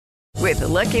With the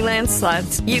Lucky Land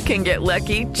Slots, you can get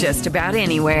lucky just about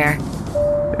anywhere.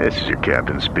 This is your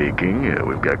captain speaking.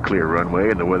 We've got clear runway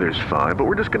and the weather's fine, but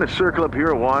we're just going to circle up here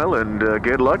a while and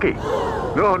get lucky.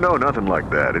 No, nothing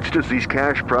like that. It's just these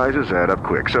cash prizes add up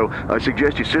quick. So I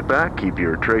suggest you sit back, keep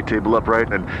your tray table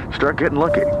upright, and start getting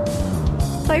lucky.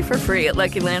 Play for free at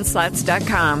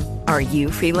LuckyLandSlots.com. Are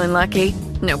you feeling lucky?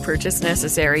 No purchase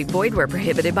necessary. Void where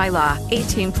prohibited by law.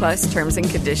 18 plus terms and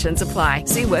conditions apply.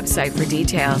 See website for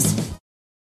details.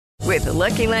 With the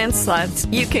Lucky Land Slots,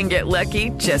 you can get lucky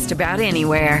just about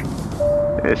anywhere.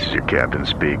 This is your captain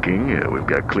speaking. We've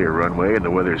got clear runway and the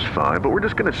weather's fine, but we're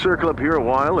just going to circle up here a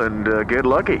while and get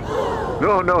lucky.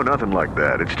 No, nothing like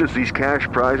that. It's just these cash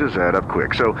prizes add up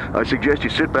quick. So I suggest you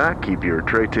sit back, keep your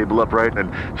tray table upright,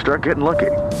 and start getting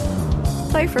lucky.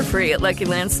 Play for free at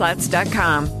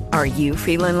LuckyLandSlots.com. Are you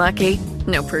feeling lucky?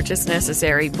 No purchase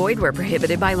necessary. Void where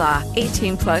prohibited by law.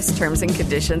 18 plus terms and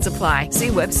conditions apply. See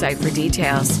website for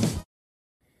details.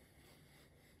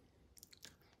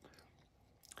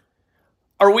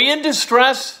 Are we in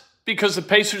distress because the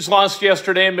Pacers lost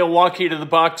yesterday in Milwaukee to the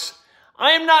Bucks?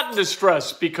 I am not in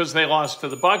distress because they lost to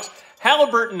the Bucks.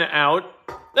 Halliburton out.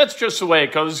 That's just the way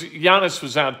it goes. Giannis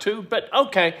was out too, but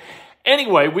okay.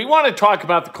 Anyway, we want to talk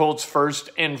about the Colts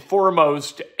first and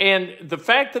foremost, and the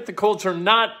fact that the Colts are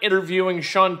not interviewing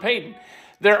Sean Payton.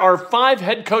 There are 5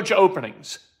 head coach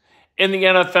openings in the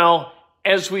NFL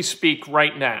as we speak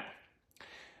right now.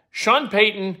 Sean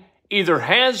Payton either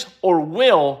has or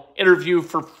will interview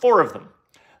for 4 of them.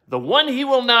 The one he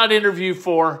will not interview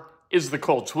for is the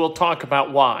Colts. We'll talk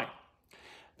about why.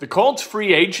 The Colts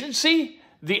free agency,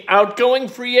 the outgoing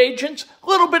free agents, a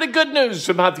little bit of good news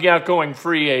about the outgoing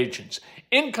free agents.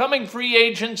 Incoming free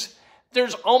agents,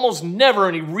 there's almost never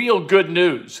any real good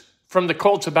news from the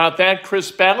Colts about that.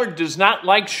 Chris Ballard does not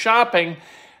like shopping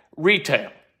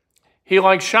retail. He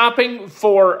likes shopping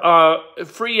for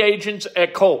free agents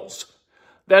at Kohl's.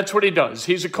 That's what he does.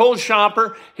 He's a Kohl's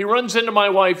shopper. He runs into my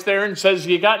wife there and says,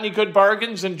 "You got any good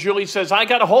bargains?" And Julie says, "I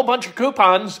got a whole bunch of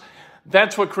coupons."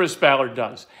 That's what Chris Ballard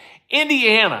does.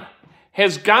 Indiana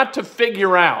has got to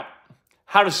figure out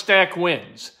how to stack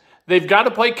wins. They've got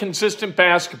to play consistent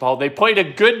basketball. They played a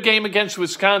good game against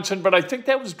Wisconsin, but I think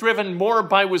that was driven more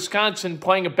by Wisconsin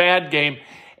playing a bad game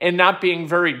and not being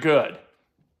very good.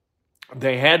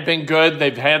 They had been good.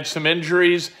 They've had some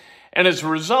injuries. And as a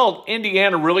result,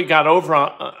 Indiana really got over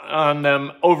on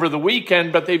them over the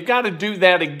weekend, but they've got to do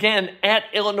that again at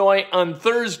Illinois on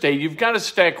Thursday. You've got to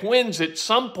stack wins at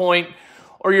some point,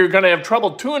 or you're going to have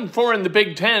trouble. 2-4 in the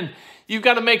Big Ten. You've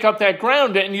got to make up that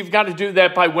ground, and you've got to do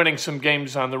that by winning some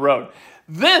games on the road.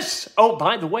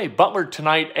 By the way, Butler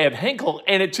tonight at Hinkle,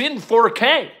 and it's in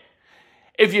 4K.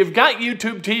 If you've got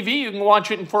YouTube TV, you can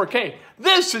watch it in 4K.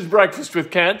 This is Breakfast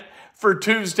with Kent for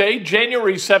Tuesday,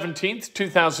 January 17th,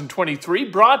 2023,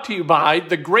 brought to you by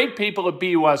the great people at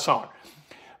BUSR.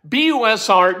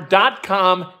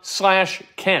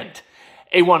 BUSR.com/Kent.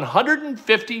 A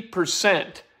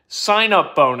 150%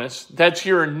 sign-up bonus. That's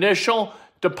your initial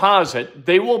deposit.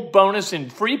 They will bonus in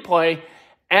free play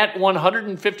at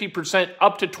 150%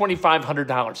 up to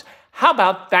 $2,500. How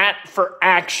about that for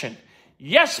action?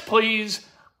 Yes, please.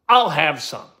 I'll have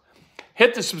some.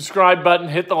 Hit the subscribe button,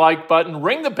 hit the like button,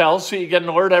 ring the bell so you get an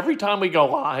alert every time we go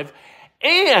live.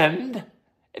 And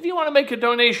if you want to make a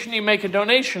donation, you make a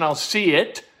donation. I'll see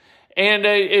it. And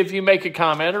if you make a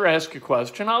comment or ask a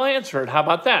question, I'll answer it. How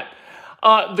about that?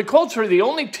 The Colts are the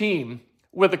only team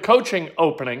with a coaching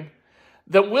opening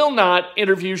that will not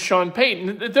interview Sean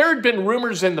Payton. There had been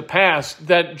rumors in the past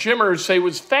that Jim Irsay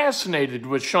was fascinated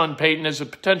with Sean Payton as a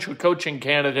potential coaching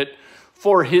candidate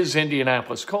for his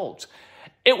Indianapolis Colts.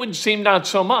 It would seem not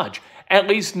so much, at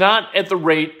least not at the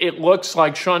rate it looks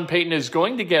like Sean Payton is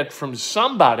going to get from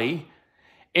somebody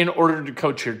in order to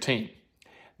coach your team.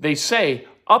 They say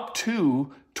up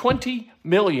to $20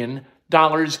 million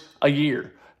a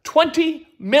year. $20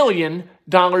 million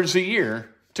a year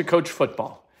to coach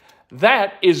football.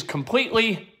 That is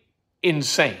completely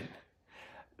insane.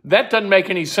 That doesn't make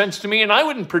any sense to me, and I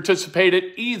wouldn't participate in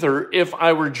it either if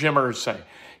I were Jim Irsay.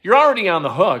 You're already on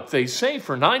the hook, they say,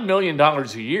 for $9 million a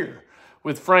year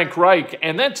with Frank Reich,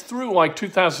 and that's through like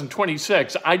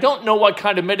 2026. I don't know what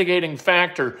kind of mitigating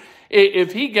factor,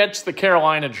 if he gets the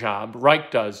Carolina job,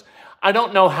 Reich does, I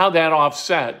don't know how that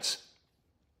offsets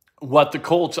what the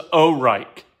Colts owe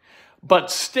Reich. But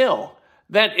still,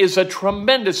 that is a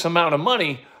tremendous amount of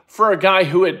money for a guy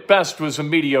who at best was a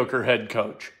mediocre head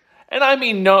coach. And I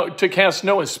mean to cast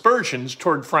no aspersions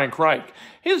toward Frank Reich.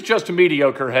 He was just a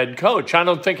mediocre head coach. I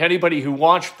don't think anybody who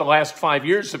watched the last 5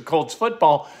 years of Colts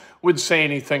football would say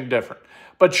anything different.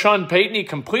 But Sean Payton, he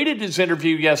completed his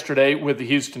interview yesterday with the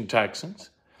Houston Texans.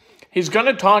 He's going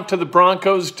to talk to the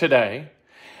Broncos today.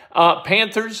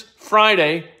 Panthers,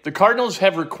 Friday. The Cardinals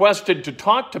have requested to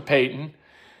talk to Peyton.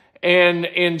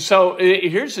 And so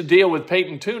here's the deal with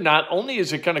Peyton, too. Not only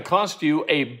is it going to cost you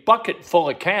a bucket full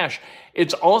of cash,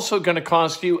 it's also going to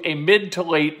cost you a mid to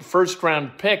late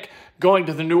first-round pick going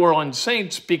to the New Orleans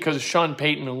Saints because Sean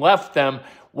Payton left them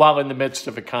while in the midst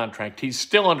of a contract. He's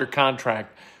still under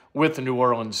contract with the New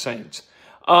Orleans Saints.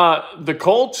 The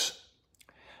Colts,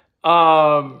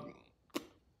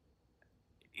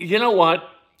 you know what?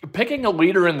 Picking a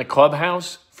leader in the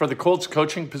clubhouse for the Colts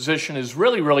coaching position is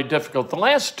really, really difficult. The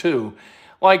last two,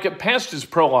 like past his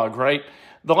prologue, right?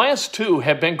 The last two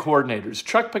have been coordinators.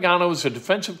 Chuck Pagano was a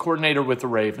defensive coordinator with the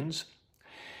Ravens,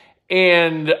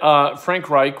 and Frank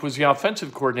Reich was the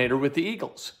offensive coordinator with the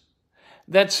Eagles.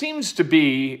 That seems to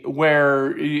be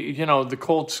where, you know, the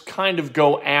Colts kind of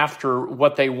go after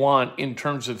what they want in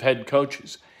terms of head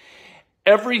coaches.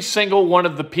 Every single one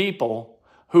of the people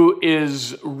who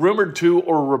is rumored to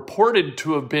or reported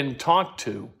to have been talked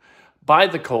to by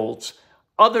the Colts,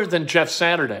 other than Jeff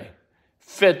Saturday,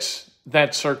 fits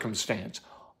that circumstance.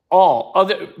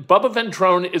 Bubba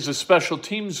Ventrone is a special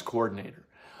teams coordinator.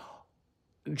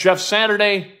 Jeff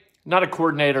Saturday, not a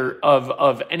coordinator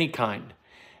of any kind.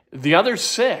 The other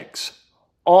six,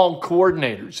 all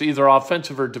coordinators, either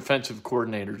offensive or defensive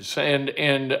coordinators,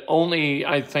 and only,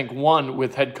 I think, one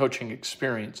with head coaching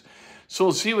experience. So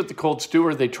we'll see what the Colts do.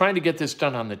 Are they trying to get this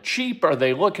done on the cheap? Are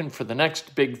they looking for the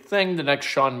next big thing, the next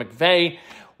Sean McVay?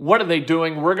 What are they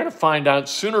doing? We're going to find out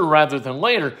sooner rather than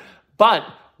later, but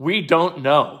we don't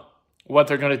know what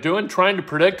they're going to do. And trying to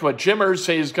predict what Jim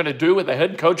Irsay is going to do with a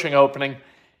head coaching opening,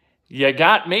 you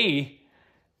got me.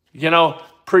 You know,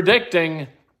 predicting,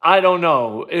 I don't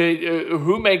know.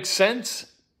 Who makes sense?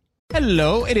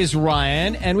 Hello, it is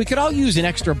Ryan, and we could all use an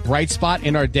extra bright spot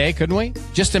in our day, couldn't we?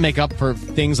 Just to make up for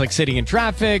things like sitting in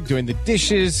traffic, doing the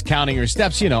dishes, counting your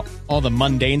steps, you know, all the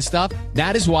mundane stuff.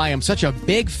 That is why I'm such a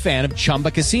big fan of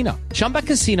Chumba Casino. Chumba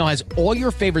Casino has all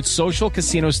your favorite social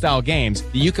casino-style games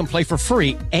that you can play for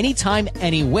free anytime,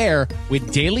 anywhere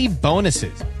with daily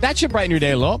bonuses. That should brighten your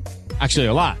day a little. Actually,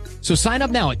 a lot. So sign up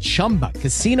now at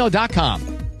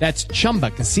ChumbaCasino.com. That's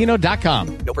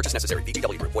ChumbaCasino.com. No purchase necessary.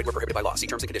 VGW Group. Void where prohibited by law. See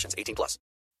terms and conditions. 18+.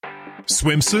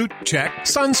 Swimsuit? Check.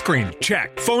 Sunscreen?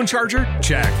 Check. Phone charger?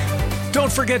 Check.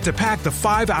 Don't forget to pack the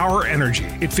 5-Hour Energy.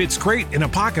 It fits great in a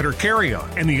pocket or carry-on,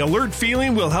 and the alert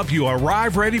feeling will help you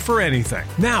arrive ready for anything.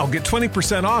 Now get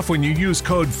 20% off when you use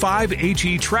code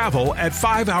 5HETRAVEL at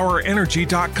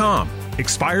 5hourenergy.com.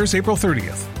 Expires April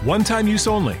 30th. One-time use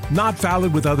only. Not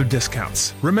valid with other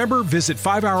discounts. Remember, visit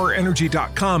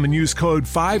 5hourenergy.com and use code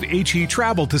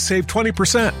 5HETRAVEL to save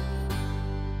 20%.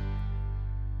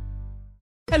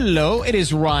 Hello, it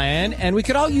is Ryan, and we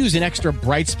could all use an extra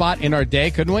bright spot in our day,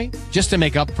 couldn't we? Just to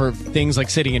make up for things like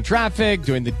sitting in traffic,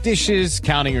 doing the dishes,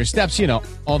 counting your steps, you know,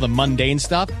 all the mundane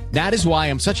stuff. That is why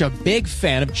I'm such a big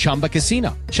fan of Chumba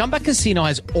Casino. Chumba Casino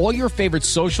has all your favorite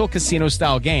social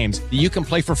casino-style games that you can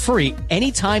play for free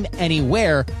anytime,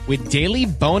 anywhere with daily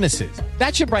bonuses.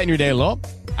 That should brighten your day a little.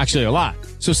 Actually, a lot.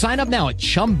 So sign up now at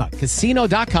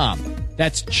ChumbaCasino.com.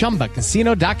 That's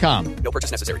ChumbaCasino.com. No purchase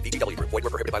necessary. VGW Group. Void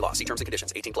where prohibited by law. See terms and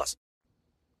conditions. 18+.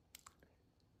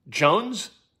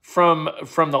 Jones from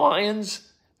the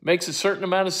Lions makes a certain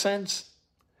amount of sense.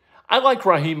 I like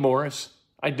Raheem Morris.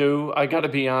 I do. I got to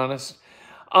be honest.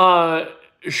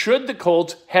 Should the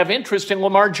Colts have interest in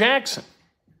Lamar Jackson?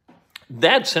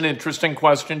 That's an interesting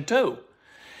question too.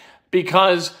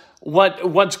 Because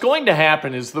what's going to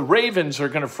happen is the Ravens are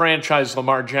going to franchise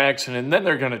Lamar Jackson and then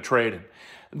they're going to trade him.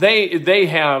 They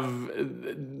have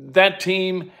that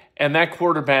team and that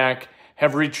quarterback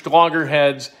have reached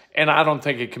loggerheads, and I don't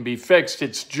think it can be fixed.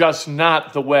 It's just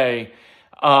not the way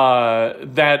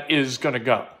that is going to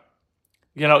go.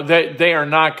 You know, they are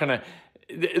not going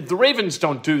to. The Ravens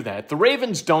don't do that. The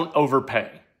Ravens don't overpay.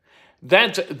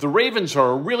 The Ravens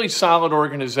are a really solid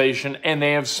organization, and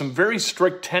they have some very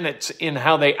strict tenets in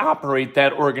how they operate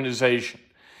that organization.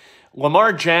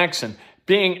 Lamar Jackson,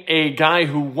 being a guy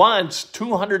who wants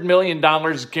 $200 million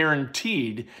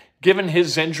guaranteed, given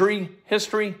his injury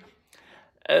history,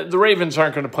 the Ravens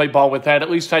aren't going to play ball with that.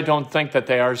 At least I don't think that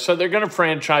they are. So they're going to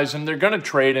franchise him. They're going to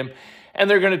trade him. And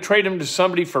they're going to trade him to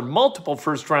somebody for multiple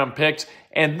first-round picks.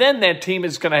 And then that team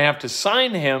is going to have to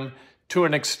sign him to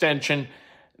an extension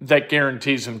that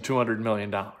guarantees him $200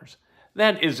 million.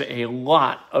 That is a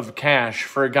lot of cash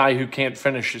for a guy who can't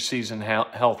finish a season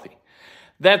healthy.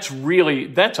 That's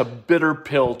a bitter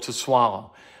pill to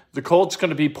swallow. The Colts going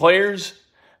to be players?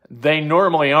 They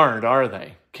normally aren't, are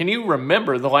they? Can you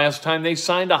remember the last time they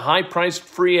signed a high-priced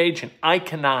free agent? I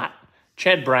cannot.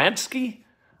 Chad Bradsky?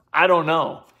 I don't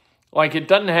know. Like, it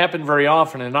doesn't happen very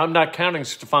often, and I'm not counting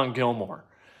Stephon Gilmore.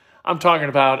 I'm talking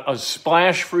about a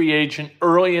splash free agent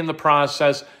early in the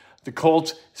process. The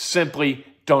Colts simply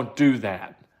don't do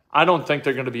that. I don't think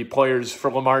they're going to be players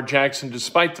for Lamar Jackson,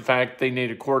 despite the fact they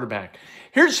need a quarterback.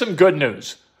 Here's some good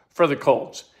news for the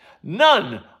Colts.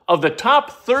 None of the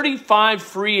top 35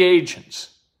 free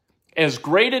agents, as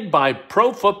graded by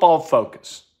Pro Football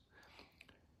Focus,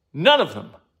 none of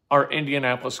them are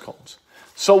Indianapolis Colts.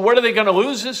 So what are they going to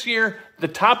lose this year? The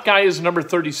top guy is number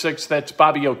 36. That's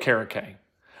Bobby Okereke.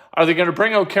 Are they going to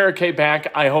bring Okereke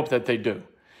back? I hope that they do.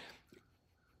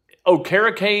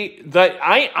 Okereke,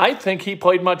 I think he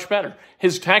played much better.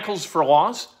 His tackles for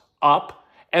loss, up,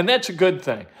 and that's a good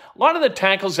thing. A lot of the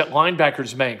tackles that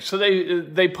linebackers make, so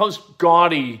they post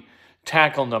gaudy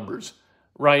tackle numbers,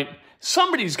 right?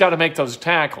 Somebody's got to make those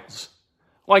tackles.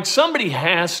 Like, somebody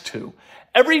has to.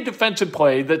 Every defensive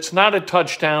play that's not a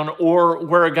touchdown or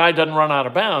where a guy doesn't run out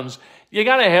of bounds, you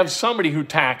got to have somebody who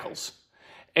tackles.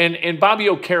 And Bobby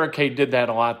Okereke did that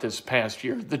a lot this past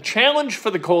year. The challenge for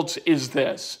the Colts is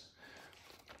this.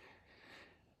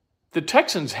 The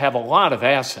Texans have a lot of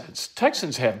assets.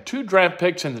 Texans have 2 draft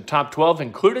picks in the top 12,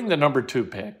 including the number 2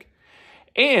 pick.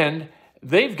 And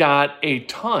they've got a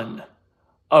ton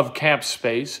of cap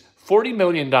space, $40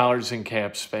 million in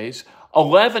cap space,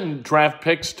 11 draft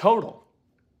picks total.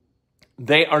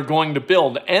 They are going to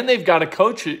build, and they've got a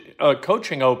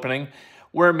coaching opening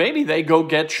where maybe they go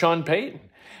get Sean Payton.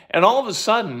 And all of a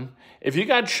sudden, if you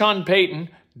got Sean Payton,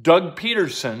 Doug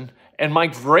Peterson, and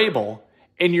Mike Vrabel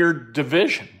in your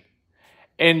division,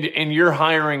 and you're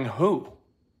hiring who?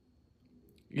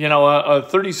 You know, a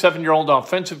 37-year-old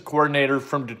offensive coordinator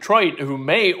from Detroit who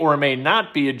may or may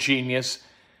not be a genius,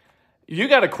 you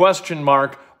got a question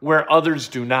mark where others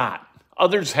do not.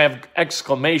 Others have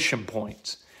exclamation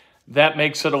points. That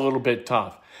makes it a little bit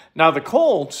tough. Now, the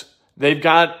Colts, they've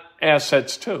got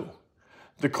assets too.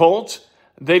 The Colts,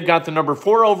 they've got the number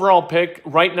 4 overall pick.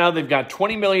 Right now, they've got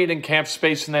 $20 million in cap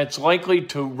space, and that's likely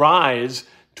to rise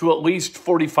to at least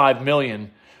 $45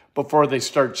 million before they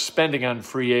start spending on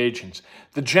free agents.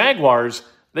 The Jaguars,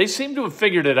 they seem to have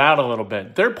figured it out a little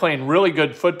bit. They're playing really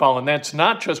good football, and that's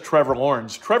not just Trevor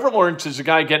Lawrence. Trevor Lawrence is the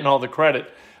guy getting all the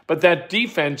credit, but that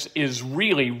defense is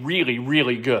really, really,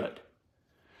 really good.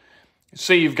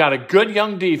 So you've got a good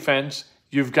young defense,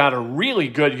 you've got a really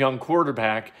good young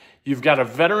quarterback, you've got a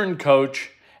veteran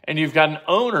coach, and you've got an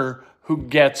owner who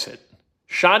gets it.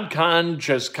 Shad Khan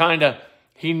just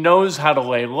he knows how to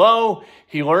lay low.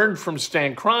 He learned from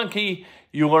Stan Kroenke.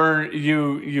 You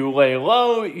lay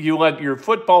low, you let your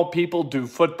football people do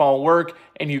football work,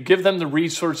 and you give them the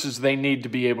resources they need to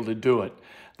be able to do it.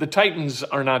 The Titans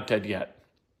are not dead yet.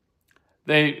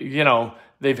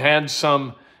 They've had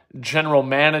some general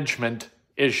management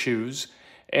issues,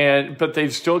 but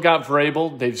they've still got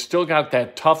Vrabel. They've still got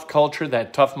that tough culture,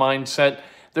 that tough mindset.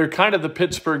 They're kind of the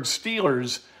Pittsburgh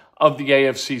Steelers of the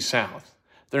AFC South.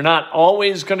 They're not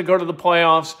always going to go to the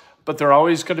playoffs, but they're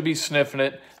always going to be sniffing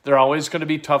it. They're always going to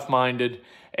be tough-minded,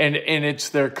 and it's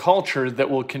their culture that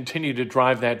will continue to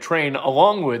drive that train,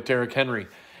 along with Derrick Henry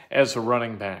as a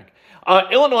running back.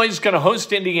 Illinois is going to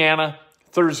host Indiana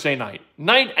Thursday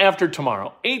night after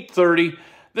tomorrow, 8:30.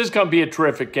 This is going to be a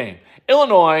terrific game.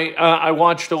 Illinois, I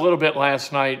watched a little bit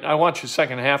last night. I watched the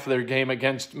second half of their game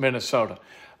against Minnesota.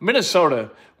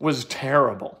 Minnesota was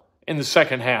terrible in the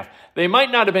second half. They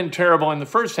might not have been terrible in the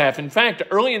first half. In fact,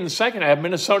 early in the second half,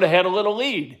 Minnesota had a little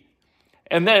lead.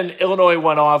 And then Illinois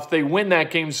went off. They win that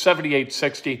game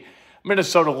 78-60.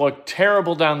 Minnesota looked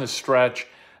terrible down the stretch.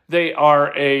 They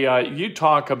are you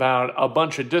talk about a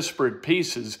bunch of disparate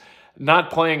pieces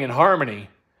not playing in harmony.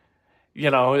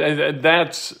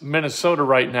 That's Minnesota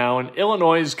right now, and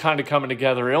Illinois is kind of coming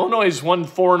together. Illinois has won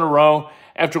 4 in a row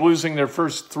after losing their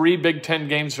first 3 Big Ten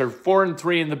games. They're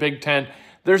 4-3 in the Big Ten.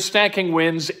 They're stacking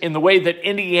wins in the way that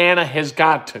Indiana has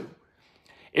got to.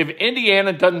 If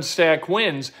Indiana doesn't stack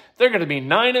wins, they're going to be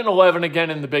 9-11 again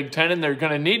in the Big Ten, and they're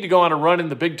going to need to go on a run in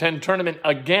the Big Ten tournament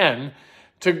again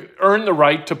to earn the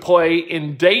right to play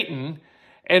in Dayton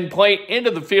and play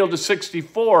into the field of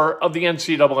 64 of the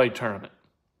NCAA tournament.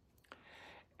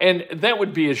 And that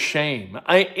would be a shame.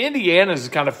 Indiana's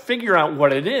got to figure out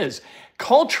what it is.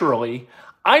 Culturally,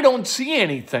 I don't see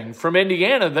anything from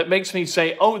Indiana that makes me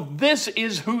say, oh, this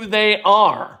is who they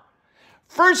are.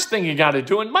 First thing you got to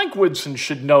do, and Mike Woodson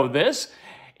should know this,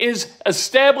 is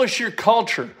establish your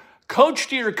culture. Coach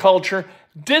to your culture,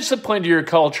 discipline to your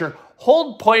culture,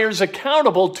 hold players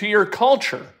accountable to your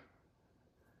culture.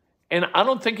 And I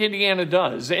don't think Indiana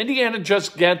does. Indiana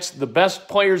just gets the best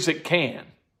players it can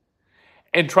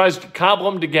and tries to cobble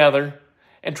them together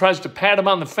and tries to pat them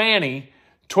on the fanny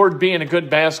toward being a good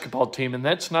basketball team, and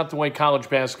that's not the way college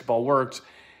basketball works.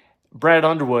 Brad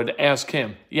Underwood asked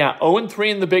him,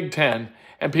 0-3 in the Big Ten,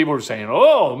 and people were saying,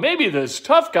 oh, maybe this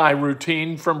tough guy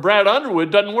routine from Brad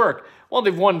Underwood doesn't work. Well,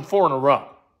 they've won 4 in a row.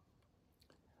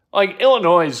 Like,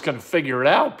 Illinois is going to figure it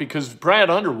out because Brad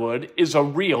Underwood is a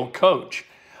real coach.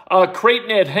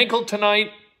 Creighton at Hinkle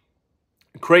tonight.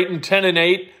 Creighton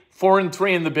 10-8,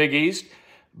 4-3 in the Big East.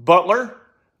 Butler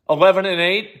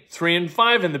 11-8,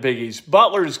 3-5 in the Big East.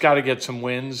 Butler's got to get some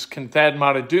wins. Can Thad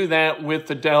Matta do that with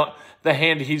the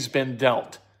hand he's been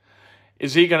dealt?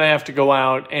 Is he going to have to go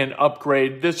out and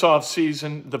upgrade this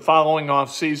offseason, the following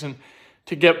offseason,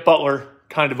 to get Butler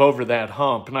kind of over that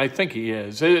hump? And I think he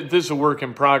is. This is a work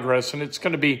in progress, and it's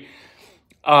going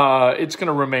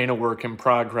to remain a work in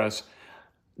progress.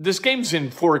 This game's in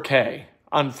 4K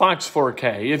on Fox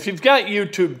 4K. If you've got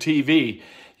YouTube TV,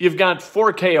 you've got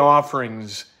 4K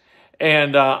offerings.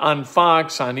 And on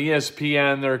Fox, on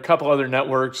ESPN, there are a couple other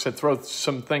networks that throw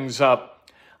some things up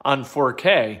on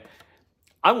 4K.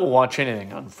 I will watch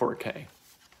anything on 4K.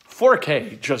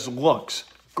 4K just looks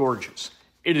gorgeous.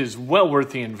 It is well worth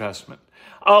the investment.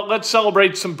 Let's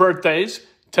celebrate some birthdays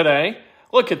today.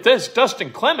 Look at this.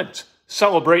 Dustin Clemens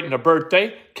celebrating a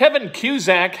birthday. Kevin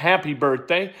Cusack, happy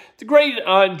birthday. The great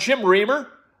Jim Reamer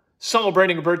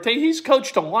celebrating a birthday. He's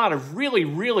coached a lot of really,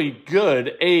 really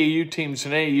good AAU teams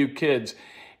and AAU kids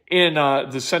in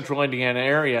the central Indiana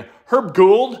area. Herb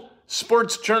Gould,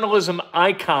 sports journalism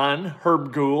icon,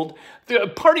 Herb Gould. The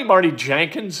Party Marty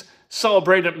Jenkins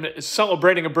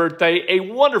celebrating a birthday, a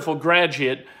wonderful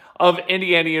graduate of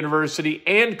Indiana University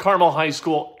and Carmel High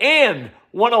School and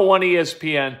 101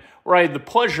 ESPN, where I had the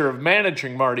pleasure of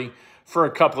managing Marty for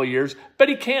a couple of years.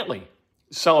 Betty Cantley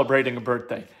celebrating a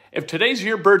birthday. If today's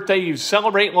your birthday, you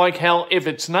celebrate like hell. If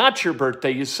it's not your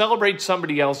birthday, you celebrate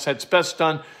somebody else. That's best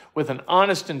done with an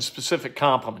honest and specific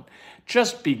compliment.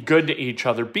 Just be good to each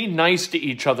other. Be nice to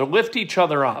each other. Lift each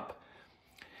other up.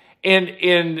 And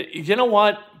you know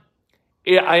what?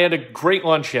 I had a great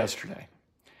lunch yesterday.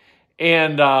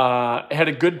 And had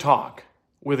a good talk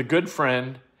with a good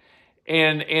friend.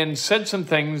 And said some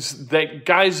things that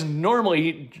guys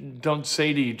normally don't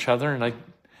say to each other. And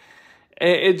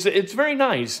it's very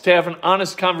nice to have an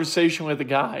honest conversation with a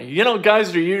guy. You know,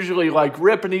 guys are usually like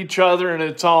ripping each other and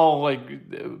it's all like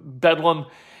bedlam.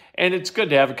 And it's good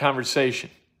to have a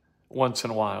conversation once in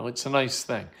a while. It's a nice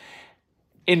thing.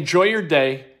 Enjoy your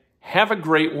day. Have a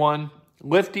great one.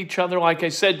 Lift each other. Like I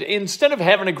said, instead of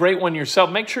having a great one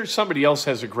yourself, make sure somebody else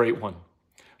has a great one.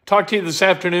 Talk to you this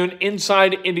afternoon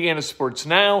inside Indiana Sports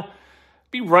Now.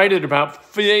 Be right at about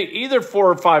either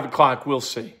 4 or 5 o'clock. We'll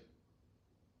see.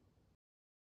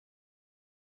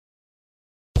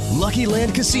 Lucky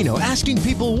Land Casino, asking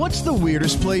people, what's the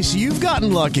weirdest place you've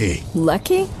gotten lucky?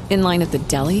 Lucky? In line at the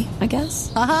deli, I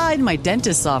guess? Aha, in my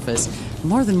dentist's office.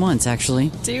 More than once,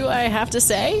 actually. Do I have to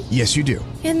say? Yes, you do.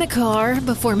 In the car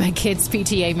before my kids'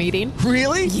 PTA meeting.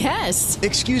 Really? Yes.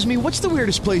 Excuse me, what's the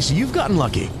weirdest place you've gotten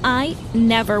lucky? I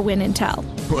never win and tell.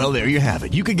 Well, there you have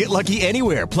it. You can get lucky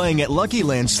anywhere, playing at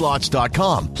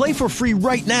LuckyLandSlots.com. Play for free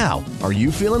right now. Are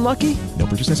you feeling lucky? No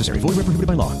purchase necessary. Void where prohibited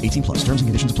by law. 18+. Terms and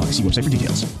conditions apply. See website for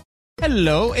details.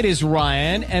 Hello, it is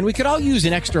Ryan, and we could all use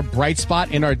an extra bright spot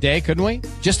in our day, couldn't we?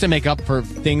 Just to make up for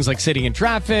things like sitting in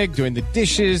traffic, doing the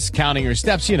dishes, counting your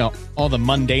steps, you know, all the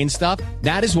mundane stuff.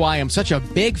 That is why I'm such a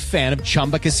big fan of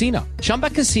Chumba Casino. Chumba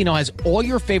Casino has all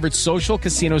your favorite social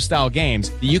casino-style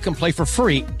games that you can play for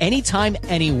free anytime,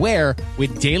 anywhere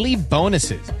with daily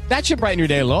bonuses. That should brighten your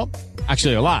day a little.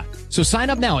 Actually, a lot. So sign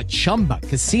up now at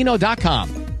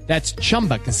ChumbaCasino.com. That's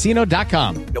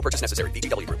ChumbaCasino.com. No purchase necessary.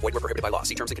 VGW Group. Void where prohibited by law.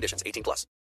 See terms and conditions. 18+.